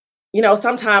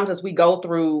Sometimes as we go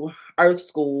through earth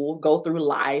school, go through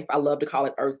life, I love to call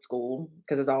it earth school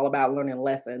because it's all about learning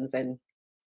lessons. And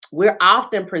we're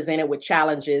often presented with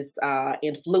challenges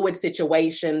in fluid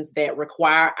situations that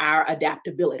require our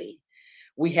adaptability.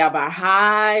 We have our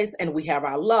highs and we have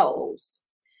our lows.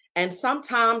 And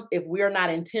sometimes, if we're not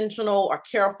intentional or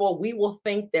careful, we will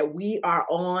think that we are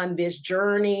on this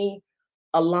journey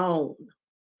alone.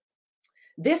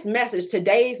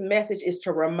 Today's message is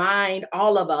to remind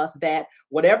all of us that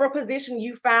whatever position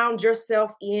you found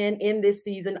yourself in this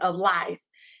season of life,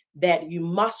 that you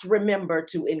must remember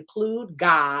to include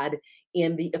God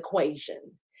in the equation.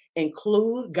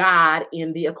 Include God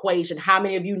in the equation. How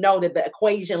many of you know that the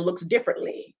equation looks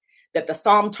differently? That the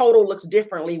sum total looks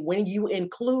differently when you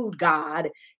include God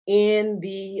in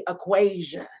the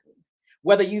equation.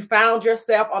 Whether you found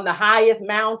yourself on the highest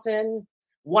mountain,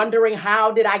 wondering,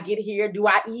 how did I get here? Do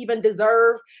I even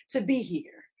deserve to be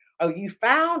here? Or you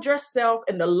found yourself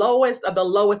in the lowest of the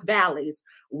lowest valleys,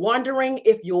 wondering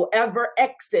if you'll ever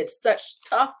exit such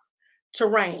tough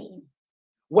terrain.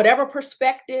 Whatever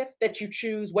perspective that you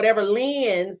choose, whatever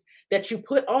lens that you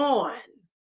put on,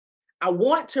 I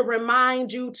want to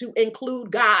remind you to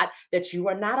include God, that you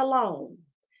are not alone,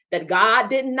 that God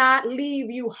did not leave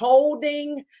you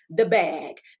holding the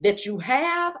bag, that you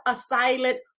have a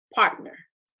silent partner,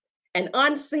 an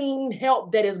unseen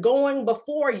help that is going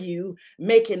before you,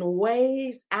 making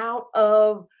ways out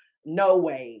of no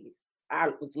ways. I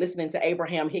was listening to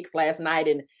Abraham Hicks last night,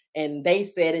 and they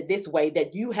said it this way,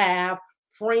 that you have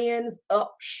friends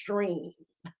upstream,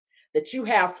 that you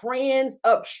have friends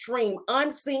upstream,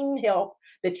 unseen help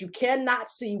that you cannot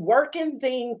see, working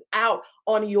things out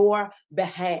on your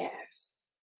behalf.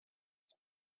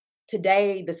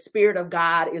 Today, the Spirit of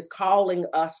God is calling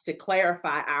us to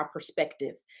clarify our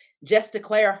perspective, just to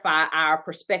clarify our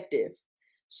perspective.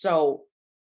 So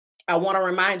I want to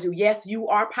remind you, yes, you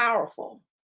are powerful,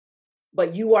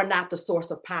 but you are not the source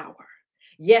of power.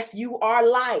 Yes, you are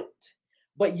light,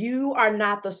 but you are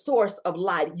not the source of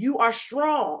light. You are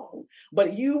strong,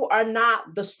 but you are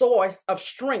not the source of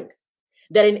strength.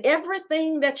 That in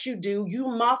everything that you do, you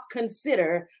must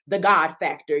consider the God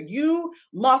factor. You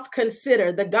must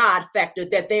consider the God factor,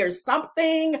 that there's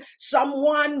something,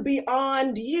 someone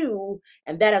beyond you,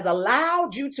 and that has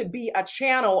allowed you to be a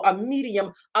channel, a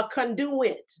medium, a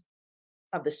conduit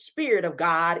of the Spirit of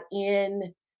God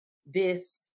in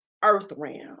this earth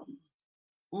realm.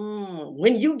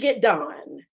 When you get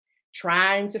done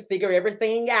trying to figure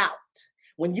everything out,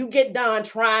 when you get done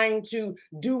trying to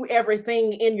do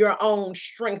everything in your own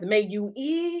strength, may you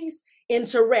ease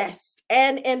into rest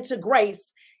and into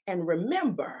grace, and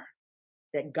remember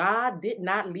that God did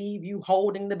not leave you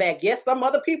holding the bag. Yes, some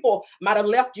other people might have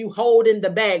left you holding the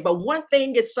bag, but one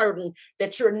thing is certain,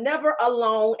 that you're never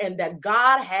alone, and that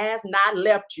God has not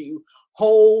left you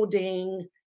holding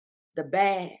the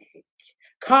bag.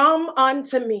 Come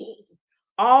unto me,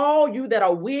 all you that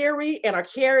are weary and are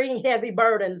carrying heavy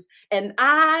burdens, and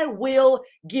I will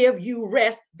give you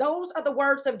rest. Those are the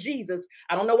words of Jesus.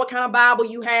 I don't know what kind of Bible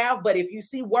you have, but if you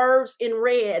see words in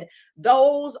red,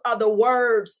 those are the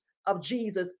words of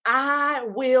Jesus. I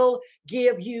will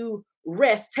give you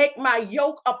rest. Take my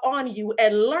yoke upon you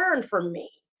and learn from me,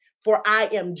 for I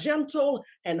am gentle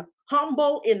and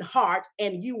humble in heart,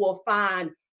 and you will find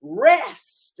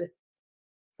rest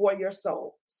for your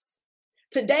souls.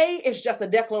 Today is just a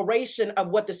declaration of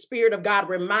what the Spirit of God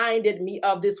reminded me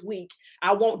of this week.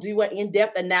 I won't do an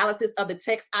in-depth analysis of the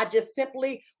text. I just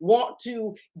simply want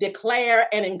to declare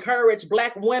and encourage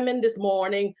Black women this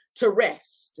morning to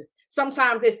rest.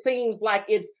 Sometimes it seems like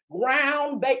it's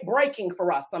groundbreaking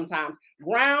for us, sometimes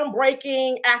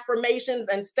groundbreaking affirmations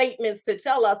and statements to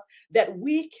tell us that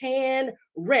we can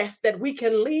rest, that we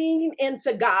can lean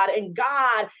into God, and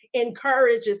God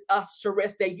encourages us to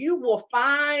rest, that you will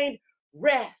find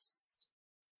rest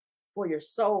for your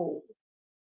soul.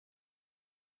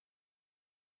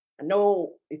 I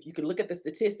know if you can look at the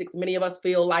statistics, many of us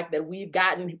feel like that we've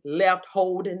gotten left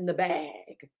holding the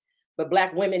bag. But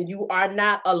Black women, you are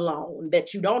not alone,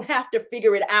 that you don't have to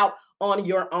figure it out on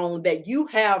your own, that you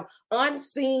have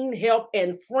unseen help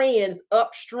and friends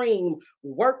upstream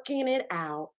working it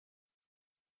out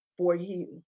for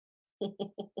you.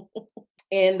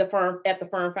 At the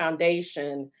Firm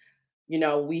Foundation,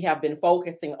 we have been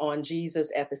focusing on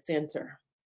Jesus at the center.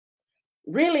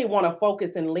 Really want to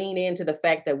focus and lean into the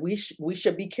fact that we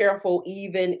should be careful,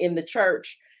 even in the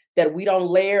church, that we don't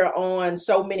layer on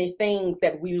so many things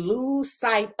that we lose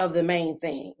sight of the main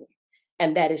thing,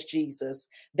 and that is Jesus.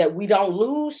 That we don't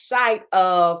lose sight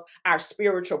of our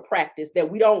spiritual practice, that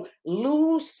we don't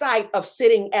lose sight of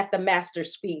sitting at the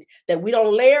master's feet, that we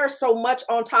don't layer so much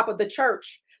on top of the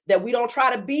church that we don't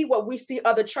try to be what we see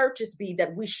other churches be,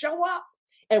 that we show up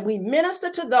and we minister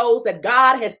to those that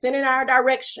God has sent in our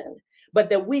direction, but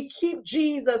that we keep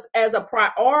Jesus as a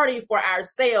priority for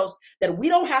ourselves, that we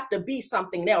don't have to be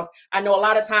something else. I know a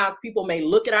lot of times people may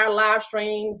look at our live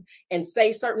streams and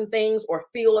say certain things or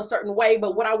feel a certain way,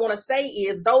 but what I want to say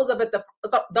is those of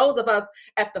us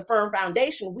at the Firm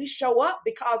Foundation, we show up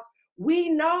because we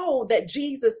know that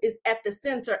Jesus is at the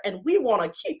center and we want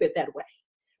to keep it that way.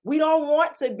 We don't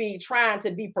want to be trying to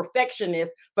be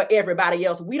perfectionists for everybody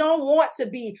else. We don't want to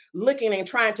be looking and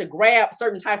trying to grab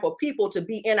certain type of people to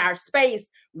be in our space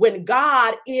when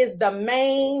God is the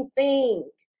main thing,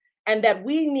 and that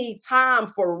we need time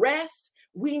for rest.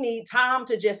 We need time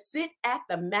to just sit at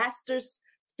the Master's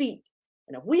feet.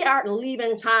 And if we aren't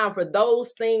leaving time for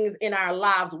those things in our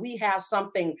lives, we have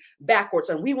something backwards.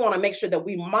 And we want to make sure that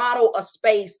we model a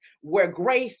space where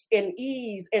grace and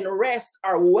ease and rest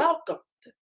are welcome.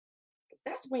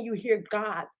 That's when you hear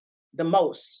God the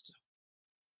most.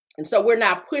 And so we're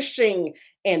not pushing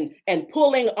and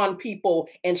pulling on people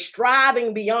and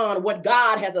striving beyond what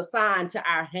God has assigned to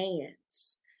our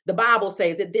hands. The Bible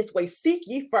says it this way: seek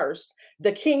ye first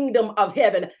the kingdom of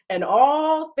heaven, and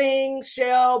all things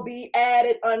shall be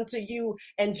added unto you.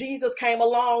 And Jesus came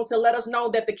along to let us know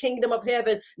that the kingdom of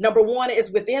heaven, number one,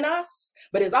 is within us,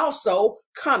 but is also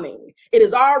coming. It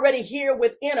is already here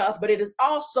within us, but it is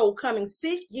also coming.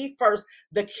 Seek ye first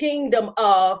the kingdom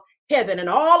of heaven, and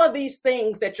all of these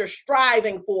things that you're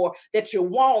striving for, that you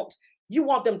want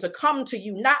them to come to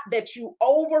you, not that you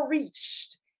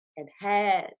overreached and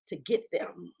had to get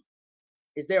them.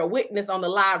 Is there a witness on the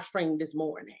live stream this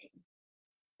morning?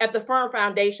 At the Firm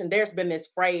Foundation, there's been this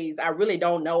phrase. I really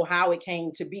don't know how it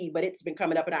came to be, but it's been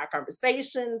coming up in our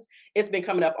conversations. It's been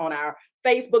coming up on our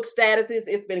Facebook statuses.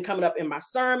 It's been coming up in my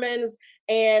sermons,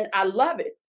 and I love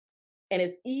it. And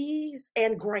it's ease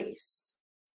and grace.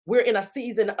 We're in a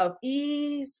season of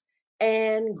ease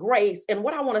and grace. And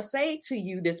what I want to say to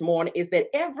you this morning is that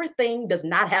everything does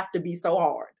not have to be so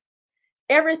hard.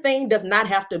 Everything does not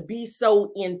have to be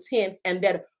so intense, and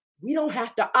that we don't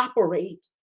have to operate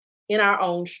in our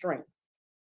own strength.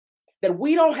 That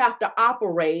we don't have to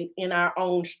operate in our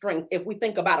own strength. If we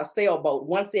think about a sailboat,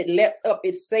 once it lets up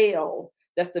its sail,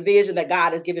 that's the vision that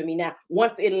God has given me now.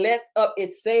 Once it lets up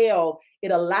its sail,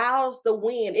 it allows the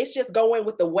wind. It's just going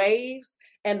with the waves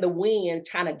and the wind,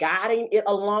 kind of guiding it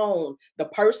along. The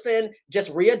person just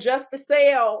readjusts the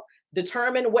sail,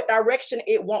 determine what direction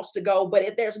it wants to go,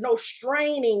 but there's no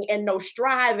straining and no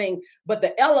striving, but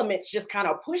the elements just kind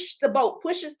of pushes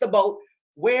the boat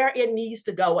where it needs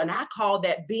to go. And I call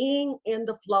that being in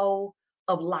the flow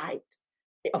of life,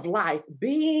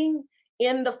 being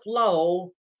in the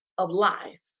flow of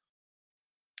life,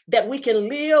 that we can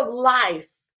live life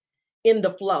in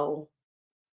the flow.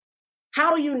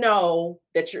 How do you know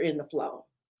that you're in the flow?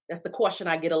 That's the question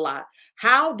I get a lot.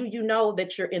 How do you know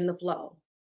that you're in the flow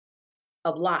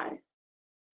of life?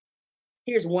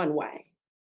 Here's one way.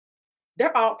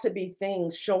 There ought to be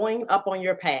things showing up on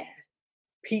your path.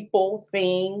 People,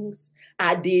 things,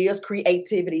 ideas,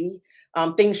 creativity,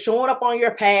 things showing up on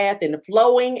your path and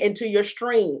flowing into your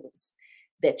streams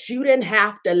that you didn't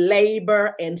have to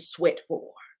labor and sweat for.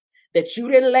 That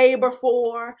you didn't labor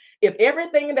for. If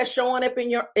everything that's showing up in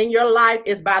your life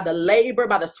is by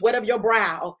the sweat of your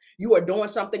brow, you are doing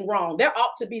something wrong. There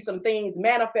ought to be some things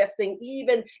manifesting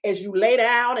even as you lay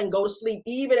down and go to sleep,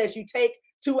 even as you take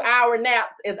 2-hour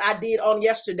naps, as I did on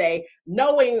yesterday,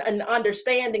 knowing and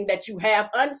understanding that you have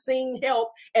unseen help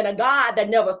and a God that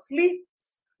never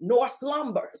sleeps nor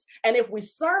slumbers. And if we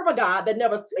serve a God that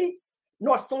never sleeps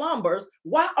nor slumbers,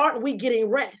 why aren't we getting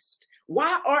rest?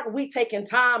 Why aren't we taking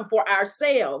time for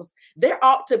ourselves? There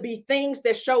ought to be things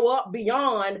that show up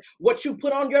beyond what you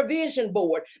put on your vision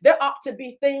board. There ought to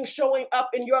be things showing up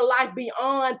in your life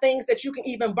beyond things that you can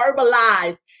even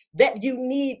verbalize, that you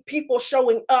need people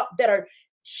showing up that are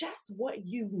just what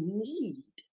you need.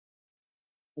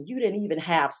 You didn't even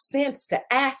have sense to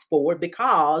ask for it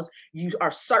because you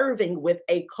are serving with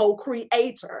a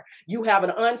co-creator. You have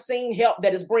an unseen help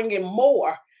that is bringing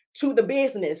more to the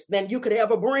business than you could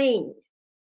ever bring.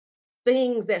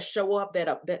 Things that show up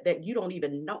that you don't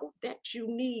even know that you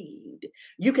need.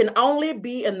 You can only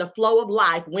be in the flow of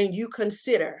life when you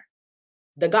consider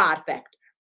the God factor.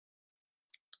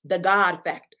 The God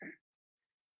factor.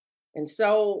 And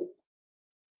so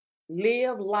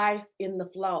live life in the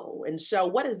flow. And so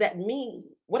what does that mean?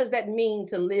 What does that mean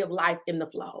to live life in the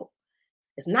flow?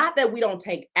 It's not that we don't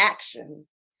take action,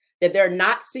 that they're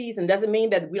not seasons. Doesn't mean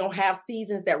that we don't have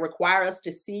seasons that require us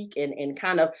to seek and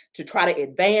kind of to try to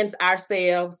advance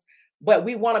ourselves, but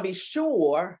we want to be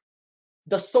sure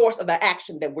the source of the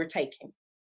action that we're taking.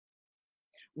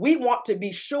 We want to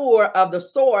be sure of the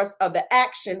source of the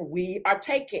action we are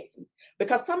taking.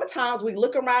 Because sometimes we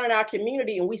look around in our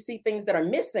community and we see things that are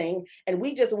missing and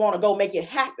we just want to go make it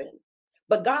happen.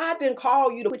 But God didn't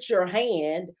call you to put your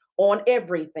hand on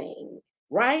everything,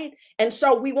 right? And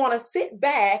so we want to sit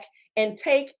back and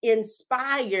take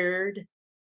inspired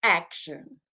action.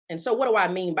 And so, what do I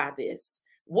mean by this?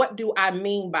 What do I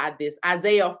mean by this?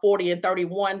 Isaiah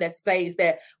 40:31 that says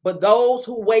that, but those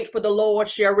who wait for the Lord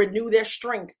shall renew their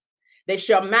strength. They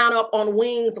shall mount up on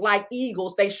wings like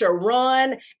eagles. They shall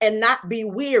run and not be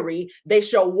weary. They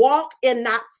shall walk and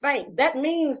not faint. That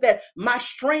means that my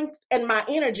strength and my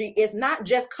energy is not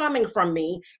just coming from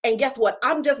me. And guess what?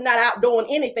 I'm just not out doing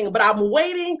anything, but I'm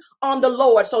waiting on the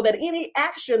Lord so that any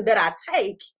action that I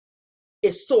take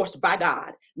is sourced by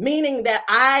God, meaning that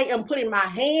I am putting my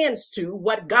hands to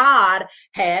what God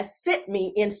has sent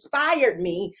me, inspired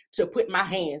me to put my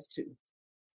hands to.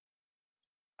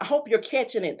 I hope you're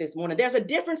catching it this morning. There's a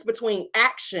difference between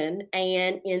action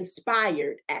and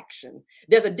inspired action.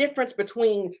 There's a difference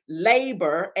between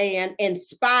labor and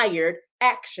inspired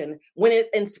action. When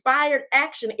it's inspired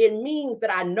action, it means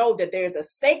that I know that there's a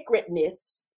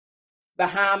sacredness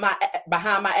behind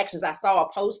my actions. I saw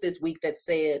a post this week that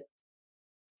said,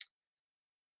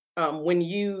 when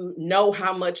you know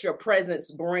how much your presence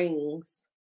brings,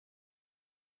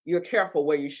 you're careful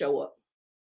where you show up.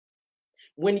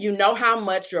 When you know how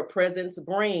much your presence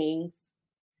brings,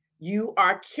 you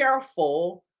are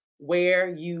careful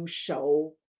where you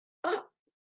show up.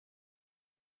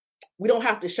 We don't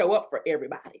have to show up for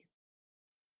everybody.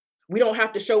 We don't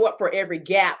have to show up for every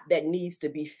gap that needs to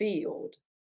be filled.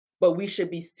 But we should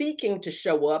be seeking to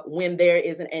show up when there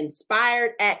is an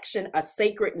inspired action, a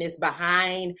sacredness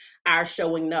behind our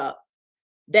showing up.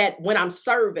 That when I'm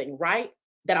serving, right?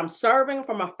 That I'm serving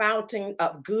from a fountain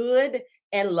of good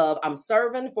and love. I'm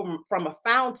serving from a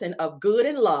fountain of good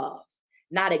and love,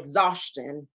 not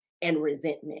exhaustion and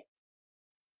resentment.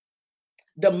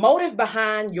 The motive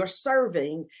behind your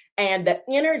serving and the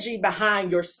energy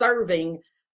behind your serving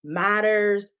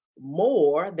matters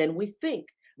more than we think.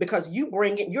 Because you're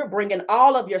bringing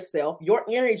all of yourself, your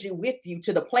energy with you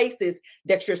to the places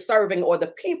that you're serving or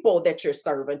the people that you're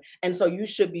serving. And so you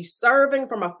should be serving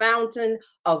from a fountain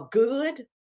of good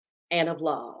and of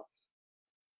love.